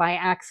something by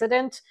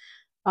accident.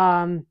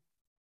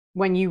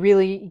 when you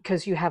really,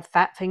 because you have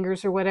fat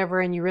fingers or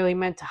whatever, and you really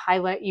meant to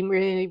highlight, you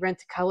really meant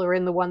to color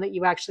in the one that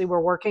you actually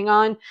were working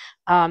on,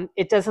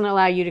 it doesn't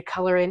allow you to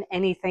color in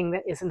anything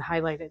that isn't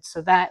highlighted.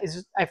 So that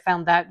is, I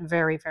found that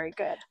very, very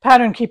good.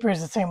 Pattern Keeper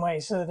is the same way,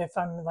 so that if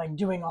I'm like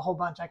doing a whole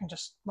bunch, I can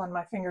just run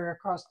my finger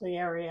across the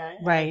area,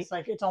 and right. it's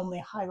like it's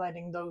only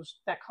highlighting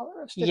that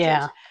color of stitches.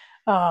 Yeah.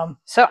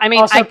 So I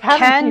mean, also,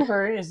 Pattern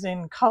Keeper is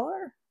in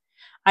color.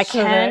 I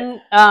can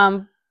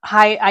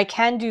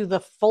do the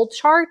full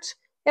chart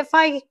if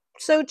I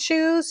so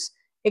choose.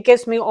 It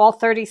gives me all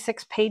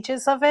 36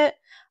 pages of it.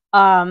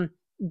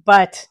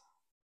 But,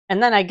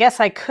 and then I guess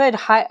I could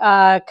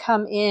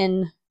come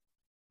in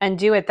and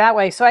do it that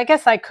way. So I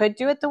guess I could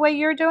do it the way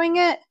you're doing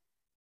it.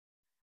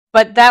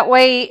 But that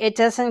way it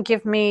doesn't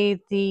give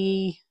me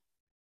the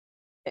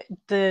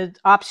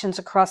options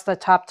across the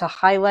top to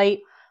highlight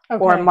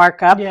or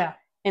mark up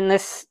in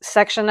this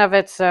section of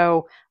it.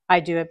 So I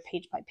do it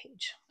page by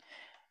page.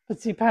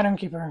 But see, Pattern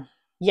Keeper,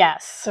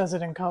 yes, does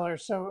it in color.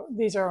 So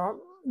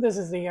this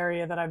is the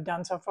area that I've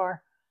done so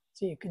far.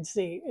 So you can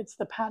see it's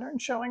the pattern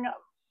showing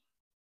up,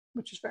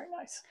 which is very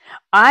nice.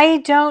 I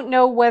don't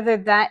know whether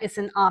that is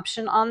an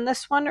option on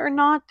this one or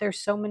not. There's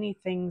so many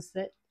things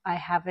that I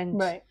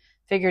haven't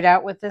figured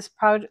out with this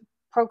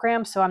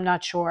program, so I'm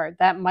not sure.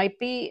 That might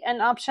be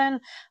an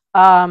option.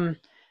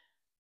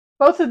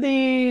 Both of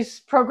these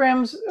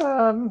programs,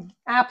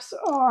 apps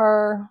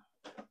are,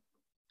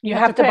 you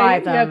have to buy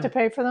them. You have to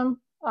pay for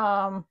them.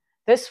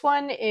 This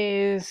one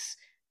is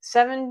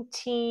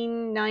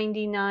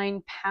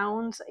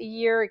 £17.99 a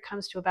year. It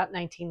comes to about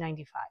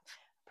 $19.95.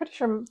 Pretty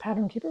sure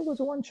Pattern Keeper was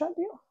a one-shot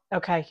deal.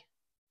 Okay.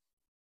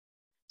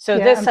 So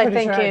this, I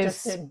think,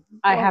 is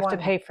I have to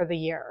pay for the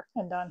year.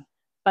 And done.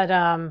 But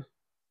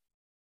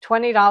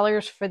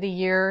 $20 for the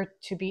year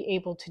to be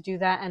able to do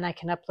that, and I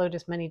can upload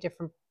as many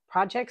different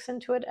projects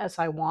into it as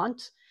I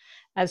want,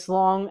 as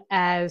long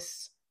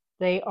as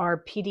they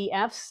are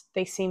PDFs.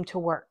 They seem to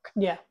work.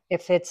 Yeah.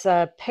 If it's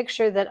a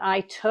picture that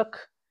I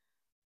took,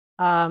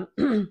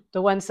 the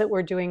ones that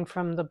we're doing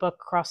from the book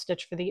Cross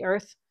Stitch for the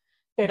Earth,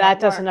 that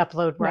doesn't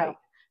upload right. No.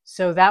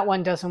 So that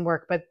one doesn't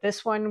work, but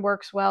this one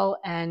works well,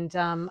 and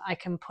I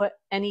can put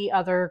any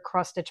other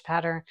cross stitch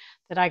pattern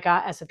that I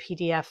got as a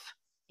PDF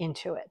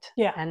into it.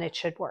 Yeah. And it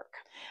should work.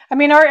 I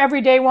mean, our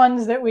everyday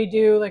ones that we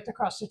do, like the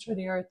Cross Stitch for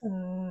the Earth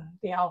and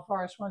the Owl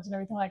Forest ones and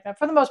everything like that,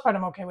 for the most part,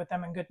 I'm okay with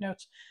them in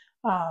GoodNotes.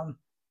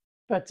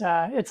 But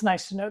it's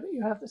nice to know that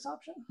you have this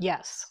option.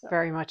 Yes,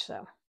 very much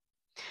so.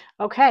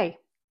 Okay.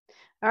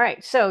 All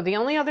right. So the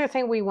only other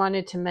thing we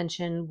wanted to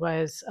mention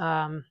was,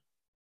 I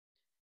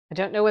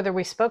don't know whether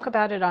we spoke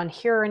about it on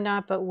here or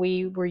not, but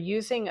we were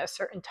using a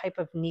certain type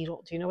of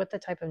needle. Do you know what the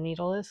type of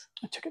needle is?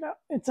 I took it out.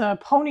 It's a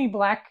Pony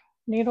Black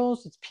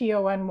needles. It's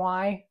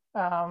Pony.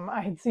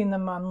 I had seen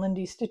them on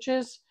Lindy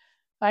Stitches.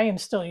 I am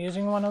still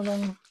using one of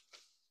them.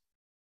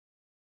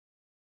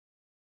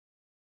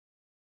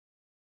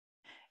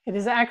 It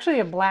is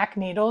actually a black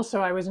needle,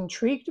 so I was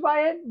intrigued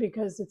by it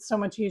because it's so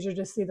much easier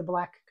to see the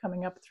black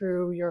coming up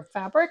through your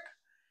fabric.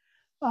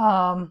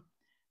 But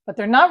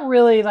they're not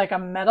really like a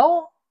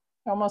metal,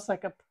 almost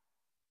like a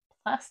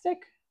plastic.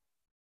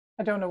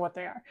 I don't know what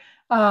they are.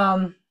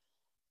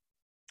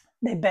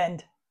 They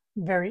bend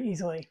very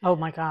easily. Oh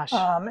my gosh.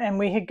 And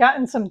we had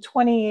gotten some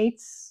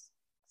 28s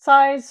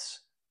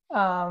size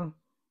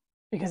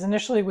because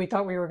initially we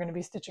thought we were going to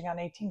be stitching on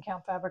 18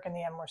 count fabric, and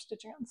the end we're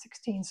stitching on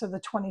 16. So the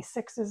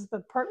 26 is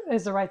the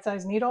right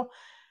size needle.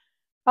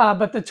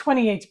 But the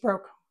 28s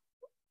broke.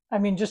 I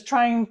mean, just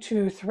trying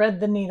to thread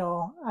the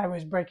needle, I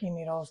was breaking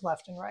needles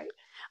left and right.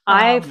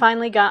 I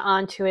finally got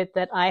onto it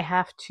that I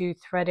have to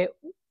thread it.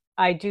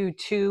 I do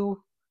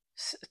 2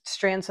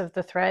 strands of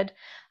the thread.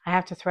 I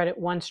have to thread it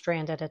 1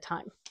 strand at a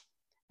time,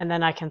 and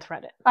then I can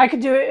thread it. I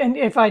could do it, and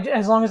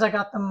as long as I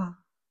got them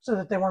so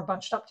that they weren't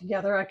bunched up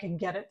together, I can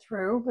get it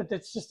through. But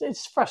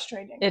it's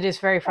frustrating. It is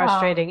very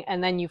frustrating,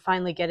 and then you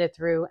finally get it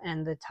through,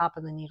 and the top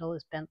of the needle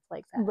is bent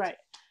like that. Right.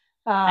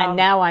 And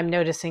now I'm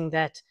noticing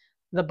that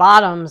the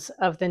bottoms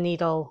of the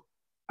needle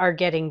are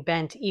getting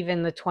bent,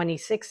 even the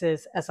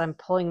 26s, as I'm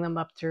pulling them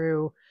up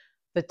through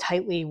the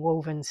tightly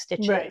woven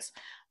stitches. Right.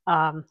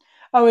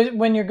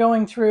 When you're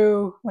going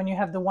through, when you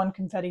have the one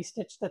confetti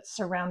stitch that's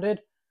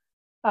surrounded,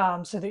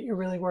 so that you're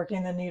really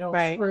working the needle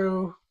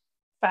through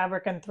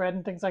fabric and thread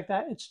and things like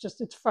that,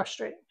 it's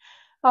frustrating.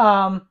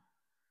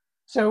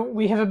 So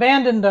we have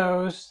abandoned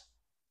those,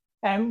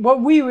 and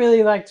what we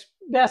really liked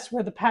best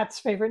were the Pat's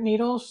favorite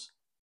needles,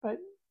 but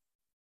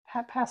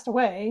Pat passed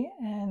away,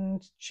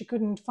 and she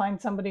couldn't find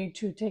somebody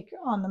to take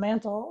on the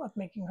mantle of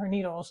making her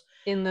needles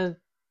in the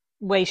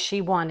way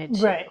she wanted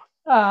to. Right.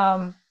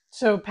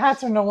 So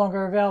Pats are no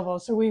longer available.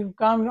 So we've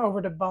gone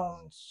over to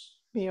Bones,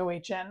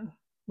 BOHN,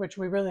 which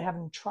we really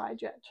haven't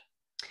tried yet.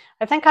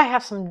 I think I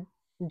have some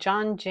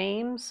John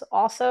James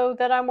also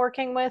that I'm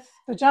working with.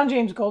 The John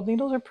James gold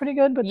needles are pretty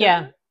good, but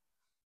they're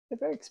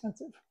very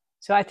expensive.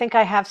 So I think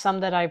I have some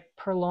that I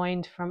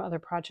purloined from other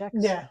projects.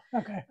 Yeah,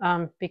 okay.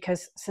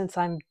 Because since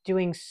I'm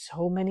doing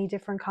so many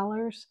different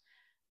colors,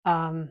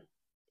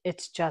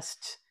 it's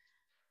just,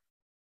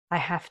 I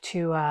have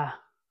to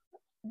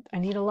I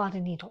need a lot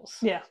of needles.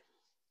 Yeah.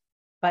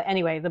 But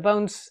anyway, the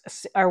bones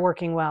are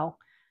working well.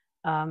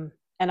 And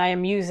I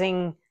am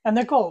using... And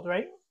they're gold,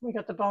 right? We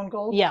got the bone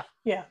gold? Yeah.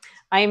 Yeah.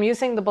 I am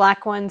using the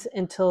black ones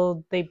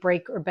until they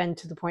break or bend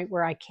to the point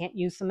where I can't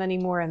use them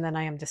anymore, and then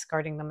I am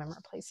discarding them and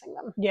replacing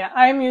them. Yeah,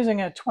 I'm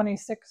using a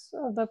 26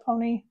 of the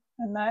pony,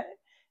 and that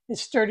is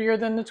sturdier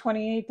than the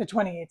 28. The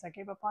 28 I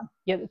gave up on.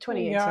 Yeah, the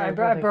 28. Yeah, I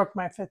broke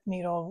my 5th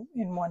needle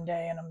in one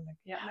day, and I'm like,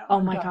 yeah, no.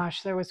 Oh my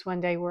gosh, there was one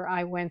day where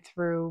I went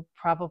through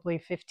probably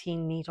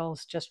 15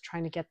 needles just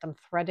trying to get them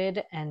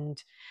threaded,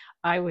 and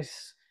I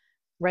was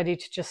ready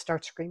to just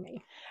start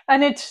screaming.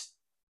 And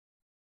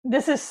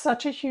this is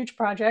such a huge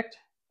project,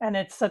 and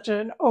it's such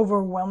an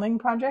overwhelming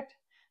project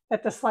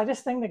that the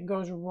slightest thing that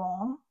goes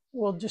wrong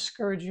will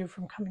discourage you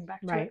from coming back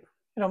to it.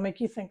 It'll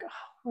make you think,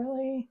 oh,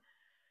 really?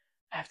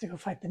 I have to go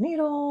fight the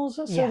needles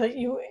so that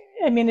you,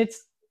 I mean,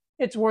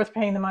 it's worth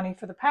paying the money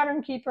for the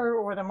pattern keeper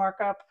or the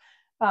markup,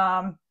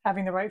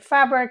 having the right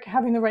fabric,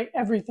 having the right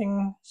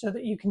everything so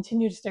that you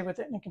continue to stay with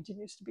it and it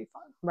continues to be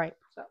fun. Right.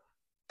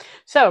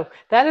 So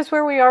that is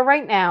where we are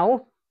right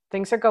now.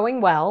 Things are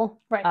going well.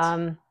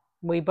 Right.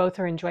 We both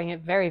are enjoying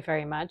it very,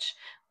 very much.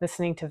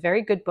 Listening to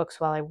very good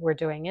books while we're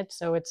doing it.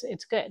 So it's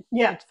good.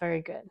 Yeah. It's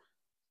very good.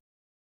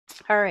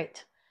 All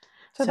right.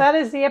 So that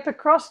is the epic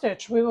cross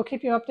stitch. We will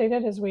keep you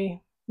updated as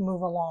we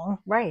move along.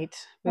 Right.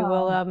 We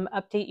will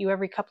update you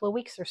every couple of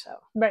weeks or so.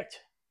 Right.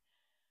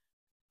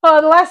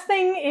 The last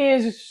thing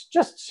is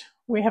just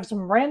we have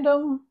some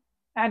random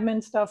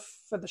admin stuff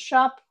for the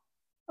shop.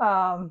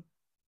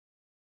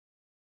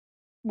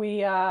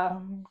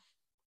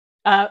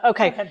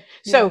 Okay.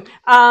 So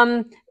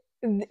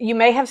you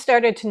may have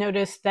started to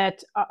notice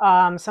that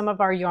some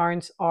of our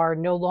yarns are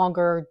no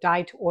longer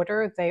dye to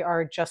order. They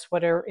are just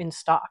what are in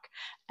stock.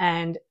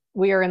 And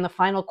we are in the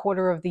final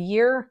quarter of the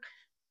year.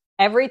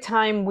 Every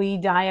time we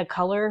dye a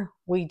color,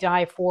 we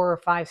dye 4 or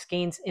 5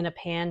 skeins in a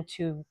pan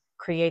to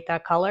create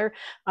that color.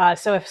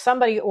 So if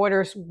somebody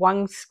orders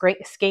 1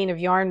 skein of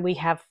yarn, we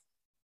have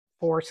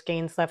 4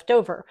 skeins left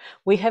over.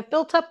 We have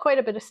built up quite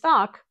a bit of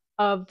stock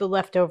of the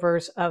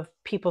leftovers of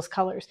people's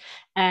colors.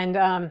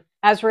 And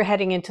as we're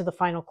heading into the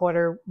final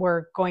quarter,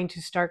 we're going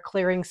to start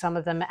clearing some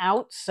of them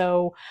out.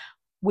 So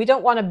we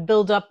don't want to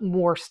build up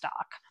more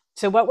stock.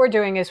 So what we're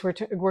doing is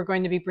we're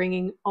going to be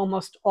bringing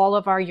almost all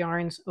of our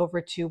yarns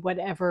over to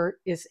whatever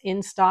is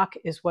in stock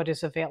is what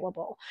is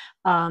available.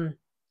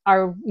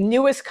 Our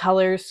newest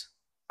colors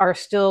are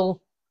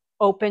still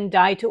open,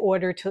 dye to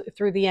order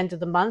through the end of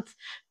the month,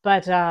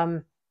 but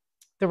the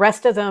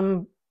rest of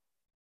them,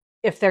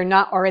 if they're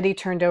not already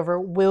turned over,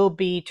 will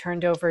be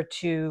turned over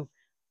to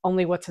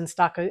only what's in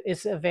stock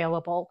is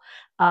available.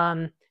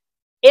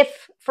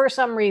 If for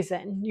some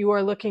reason you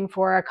are looking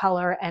for a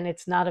color and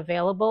it's not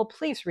available,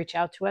 please reach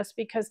out to us,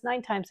 because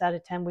 9 times out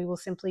of 10, we will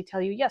simply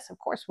tell you, yes, of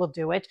course we'll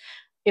do it.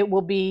 It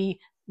will be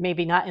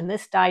maybe not in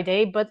this dye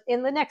day, but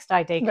in the next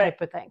dye day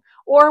type of thing.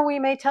 Or we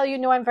may tell you,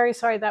 no, I'm very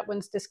sorry, that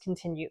one's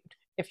discontinued.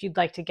 If you'd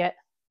like to get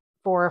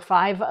 4 or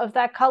 5 of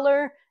that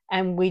color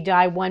and we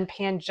dye 1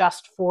 pan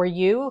just for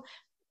you,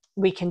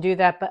 we can do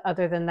that. But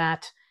other than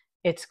that,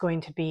 it's going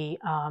to be,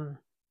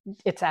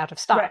 it's out of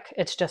stock. Right.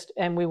 It's just,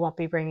 and we won't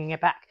be bringing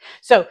it back.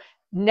 So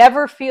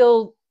never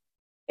feel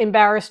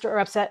embarrassed or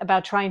upset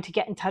about trying to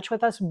get in touch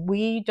with us.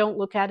 We don't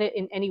look at it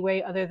in any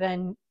way other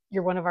than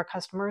you're one of our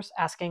customers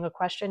asking a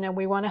question, and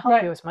we want to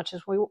help you as much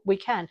as we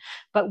can.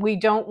 But we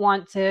don't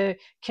want to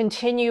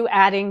continue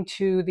adding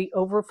to the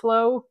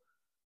overflow.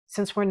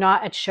 Since we're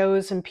not at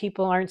shows and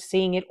people aren't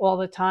seeing it all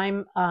the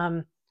time,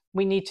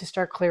 we need to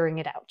start clearing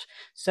it out.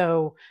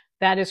 So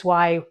that is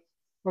why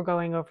we're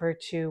going over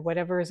to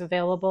whatever is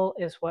available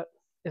is what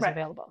is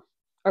available.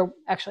 Or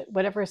actually,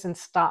 whatever is in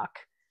stock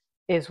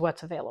is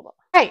what's available.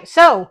 Okay,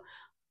 so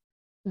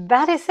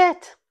that is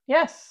it.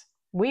 Yes.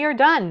 We are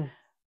done.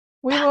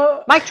 We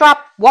will... Mic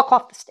drop, walk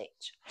off the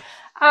stage.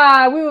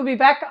 We will be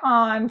back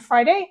on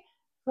Friday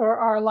for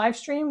our live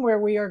stream where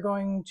we are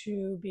going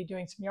to be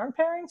doing some yarn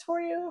pairings for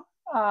you.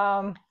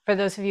 For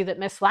those of you that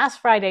missed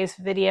last Friday's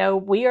video,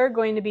 we are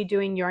going to be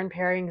doing yarn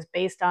pairings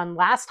based on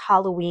last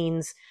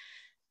Halloween's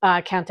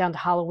Countdown to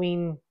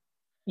Halloween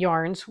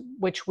yarns,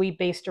 which we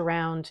based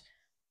around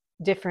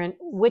different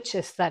witch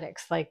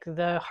aesthetics, like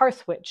the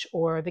hearth witch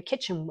or the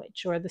kitchen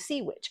witch or the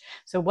sea witch.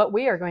 So what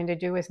we are going to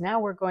do is now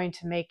we're going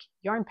to make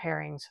yarn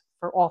pairings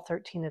for all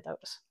 13 of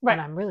those. Right.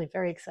 And I'm really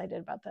very excited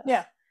about this.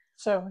 Yeah.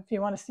 So if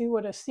you want to see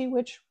what a sea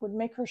witch would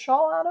make her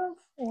shawl out of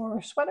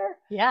or sweater,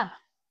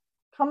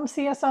 come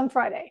see us on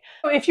Friday.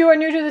 If you are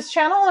new to this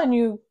channel and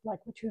you like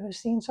what you have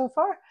seen so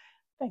far,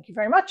 thank you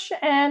very much.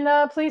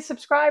 And please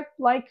subscribe,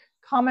 like,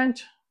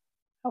 comment.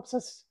 Helps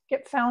us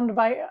get found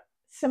by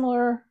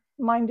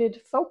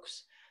similar-minded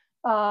folks.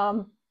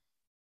 And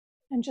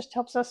just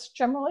helps us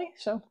generally.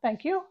 So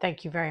thank you.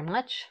 Thank you very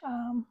much.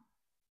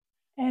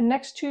 And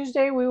next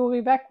Tuesday, we will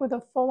be back with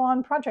a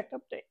full-on project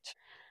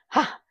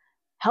update.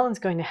 Helen's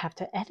going to have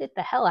to edit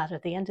the hell out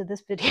of the end of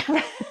this video.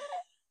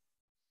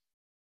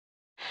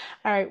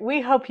 All right, we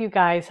hope you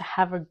guys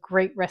have a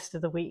great rest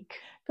of the week.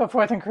 Go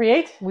forth and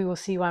create. We will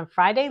see you on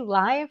Friday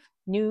live,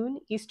 noon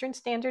Eastern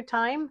Standard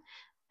Time.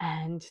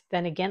 And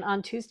then again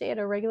on Tuesday at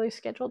our regularly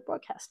scheduled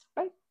broadcast.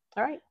 Right.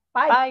 All right.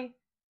 Bye. Bye.